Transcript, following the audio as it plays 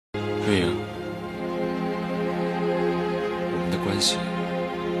月莹，我们的关系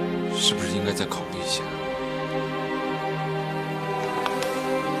是不是应该再考虑一下？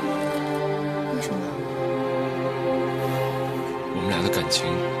为什么？我们俩的感情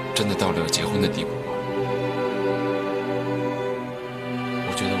真的到了要结婚的地步吗？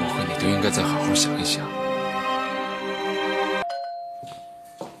我觉得我和你都应该再好好想一想。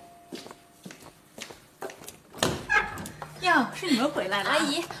哟，是你们回来了，阿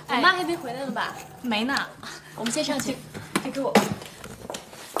姨，我妈还没回来呢吧？没呢，我们先上去。这给我。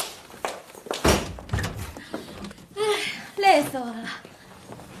哎，累死我了。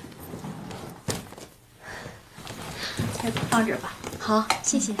先放这儿吧。好，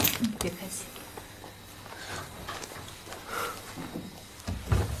谢谢。别客气。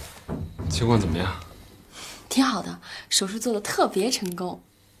情况怎么样？挺好的，手术做的特别成功。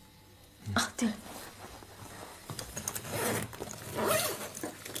啊，对了。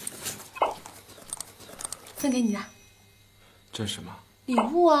分给你的这是什么？礼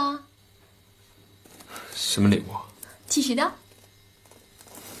物啊。什么礼物？继续的。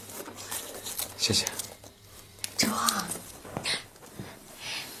谢谢。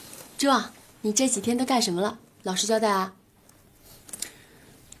朱旺，你这几天都干什么了？老实交代啊。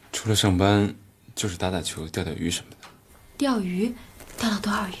除了上班，就是打打球、钓钓鱼什么的。钓鱼，钓了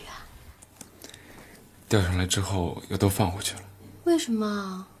多少鱼啊？钓上来之后又都放回去了。为什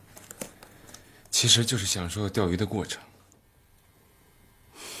么？其实就是享受钓鱼的过程。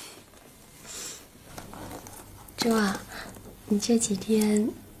朱旺，你这几天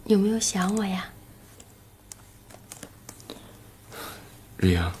有没有想我呀？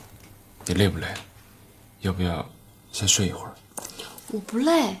日阳，你累不累？要不要先睡一会儿？我不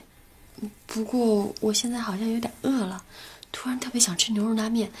累，不过我现在好像有点饿了，突然特别想吃牛肉拉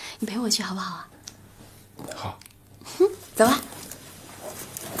面，你陪我去好不好啊？好。走吧。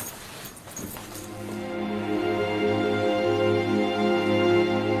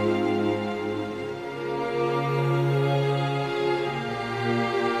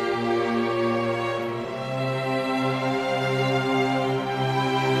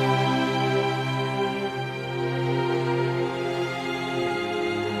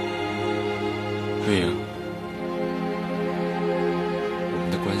月莹，我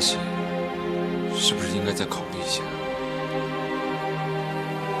们的关系是不是应该再考虑一下？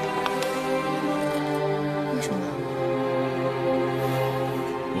为什么？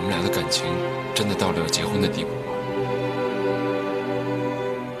我们俩的感情真的到了要结婚的地步吗？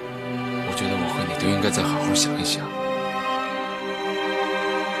我觉得我和你都应该再好好想一想。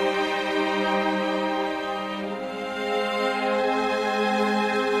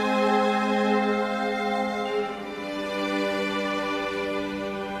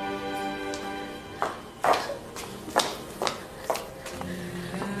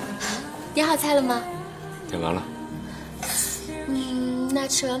点好菜了吗？点完了。那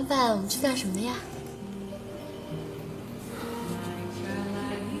吃完饭我们去干什么呀？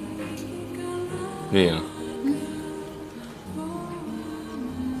月莹，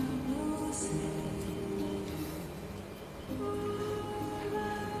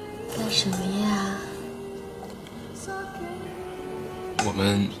干什么呀？我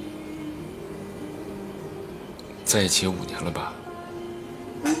们在一起5年了吧？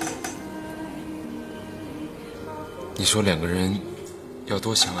你说2个人要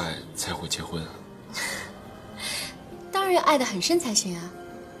多相爱才会结婚啊？当然要爱得很深才行啊！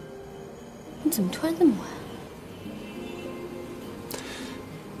你怎么突然这么晚？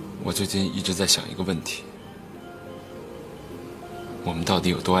我最近一直在想一个问题：我们到底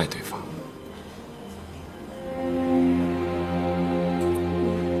有多爱对方？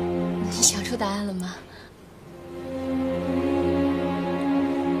你想出答案了吗？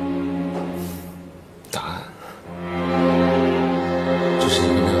答案，这是一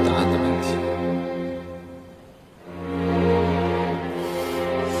个没有答案的问题。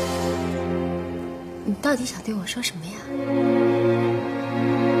你到底想对我说什么呀？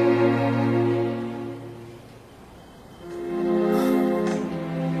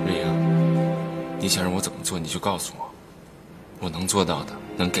瑞英，你想让我怎么做，你就告诉我，我能做到的，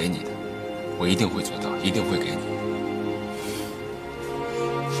能给你的，我一定会做到，一定会给你。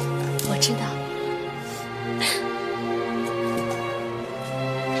我知道。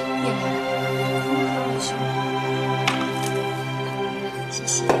别来了，谢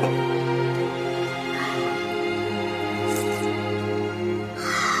谢。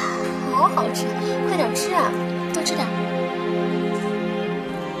好好吃，快点吃啊，多吃点。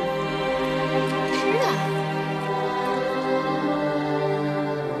吃啊！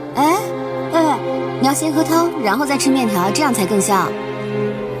哎，你要先喝汤，然后再吃面条，这样才更香。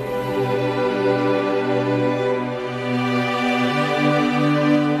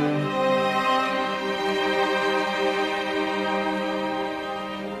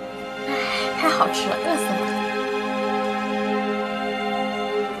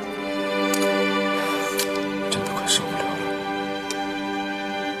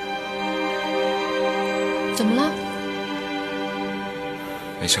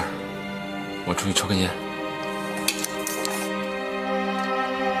我出去抽根烟。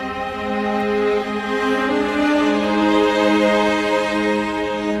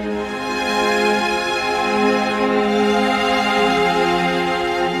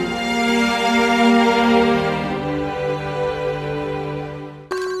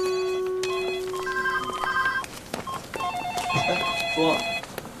叔，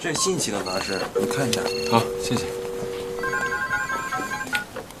这新期的杂志，你看一下。好，谢谢。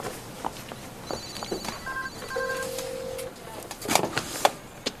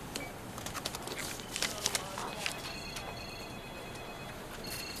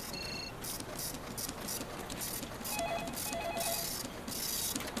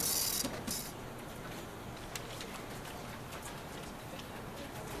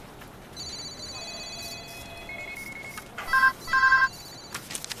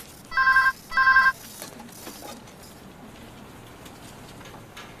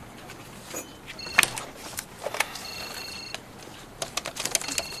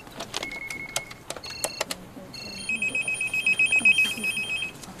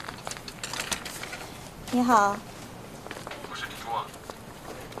你好。我是李珠啊。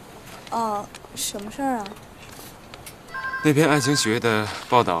哦，什么事儿啊？那篇爱情喜悦的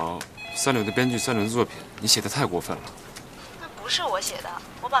报道，三流的编剧三流的作品，你写的太过分了。那不是我写的，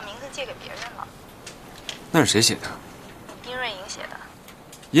我把名字借给别人了。那是谁写的？殷瑞莹写的。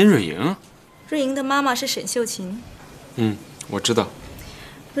殷瑞莹？瑞莹的妈妈是沈秀琴。嗯，我知道。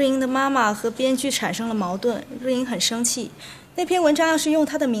瑞莹的妈妈和编剧产生了矛盾，瑞莹很生气。那篇文章要是用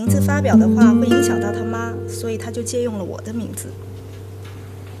她的名字发表的话，会影响到她妈，所以她就借用了我的名字。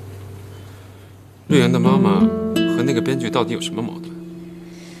瑞莹的妈妈和那个编剧到底有什么矛盾？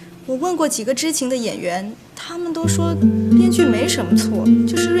我问过几个知情的演员，他们都说编剧没什么错，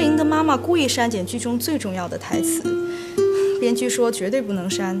就是瑞莹的妈妈故意删减剧中最重要的台词。编剧说绝对不能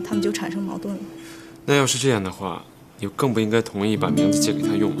删，他们就产生矛盾了。那要是这样的话，你更不应该同意把名字借给他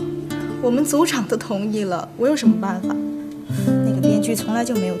用了。我们组长都同意了，我有什么办法？那个编剧从来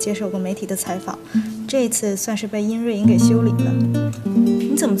就没有接受过媒体的采访，这一次算是被殷瑞莹给修理了。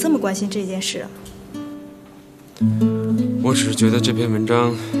你怎么这么关心这件事啊？我只是觉得这篇文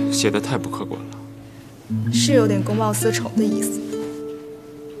章写得太不客观了，是有点公报私仇的意思。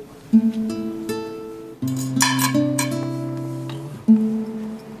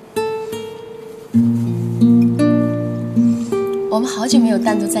我们好久没有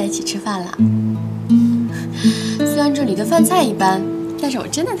单独在一起吃饭了。虽然这里的饭菜一般，但是我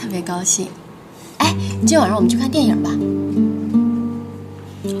真的特别高兴。哎，今天晚上我们去看电影吧。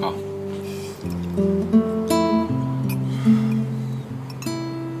好。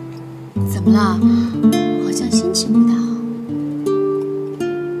怎么了？好像心情不大好。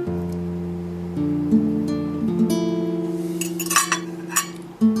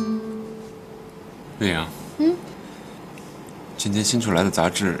瑞阳。今天新出来的杂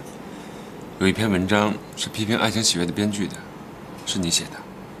志有一篇文章是批评爱情喜悦的编剧的，是你写的。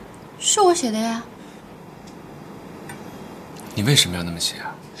是我写的呀。你为什么要那么写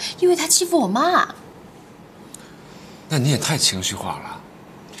啊？因为他欺负我妈。那你也太情绪化了。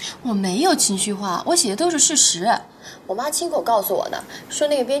我没有情绪化，我写的都是事实。我妈亲口告诉我的，说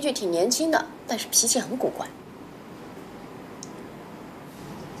那个编剧挺年轻的，但是脾气很古怪。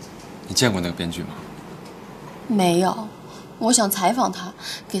你见过那个编剧吗？没有。我想采访他，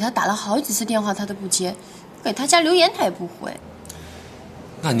给他打了好几次电话，他都不接；给他家留言，他也不回。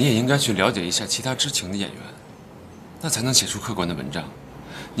那你也应该去了解一下其他知情的演员，那才能写出客观的文章。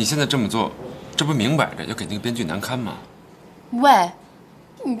你现在这么做，这不明摆着要给那个编剧难堪吗？喂，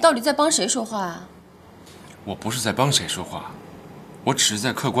你到底在帮谁说话啊？我不是在帮谁说话，我只是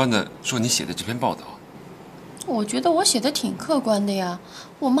在客观的说你写的这篇报道。我觉得我写的挺客观的呀。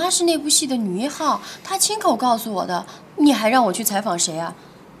我妈是那部戏的女一号，她亲口告诉我的，你还让我去采访谁啊？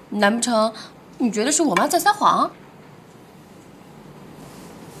难不成你觉得是我妈在撒谎？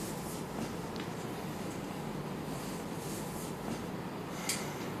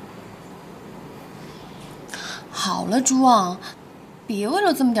好了，朱旺，别为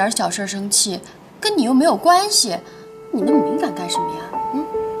了这么点小事生气，跟你又没有关系，你那么敏感干什么呀？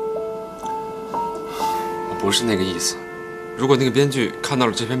我不是那个意思。如果那个编剧看到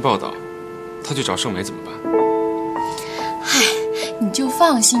了这篇报道，他去找盛梅怎么办？嗨，你就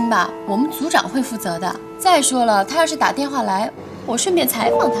放心吧，我们组长会负责的。再说了，他要是打电话来，我顺便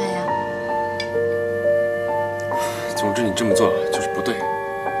采访他呀。总之，你这么做就是不对。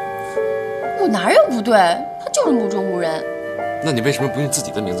我哪有不对？他就是目中无人。那你为什么不用自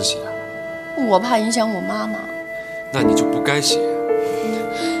己的名字写啊？我怕影响我妈妈。那你就不该写。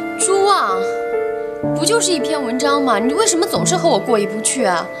朱旺，不就是一篇文章吗？你为什么总是和我过意不去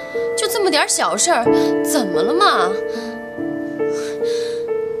啊？就这么点小事儿，怎么了嘛？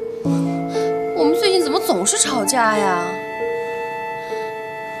我们最近怎么总是吵架呀？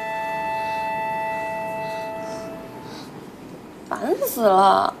烦死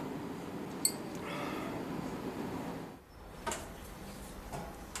了！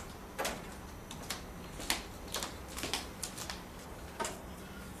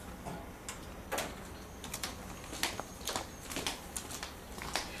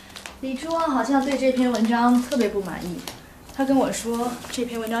李朱旺好像对这篇文章特别不满意，他跟我说这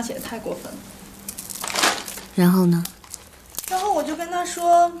篇文章写的太过分了。然后呢？然后我就跟他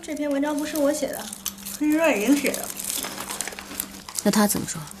说这篇文章不是我写的，是瑞莹写的。那他怎么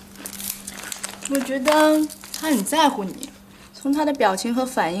说？我觉得他很在乎你，从他的表情和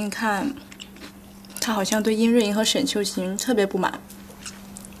反应看，他好像对殷瑞莹和沈秀琴特别不满。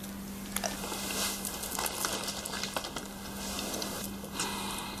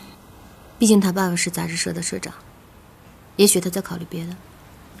毕竟他爸爸是杂志社的社长，也许他在考虑别的。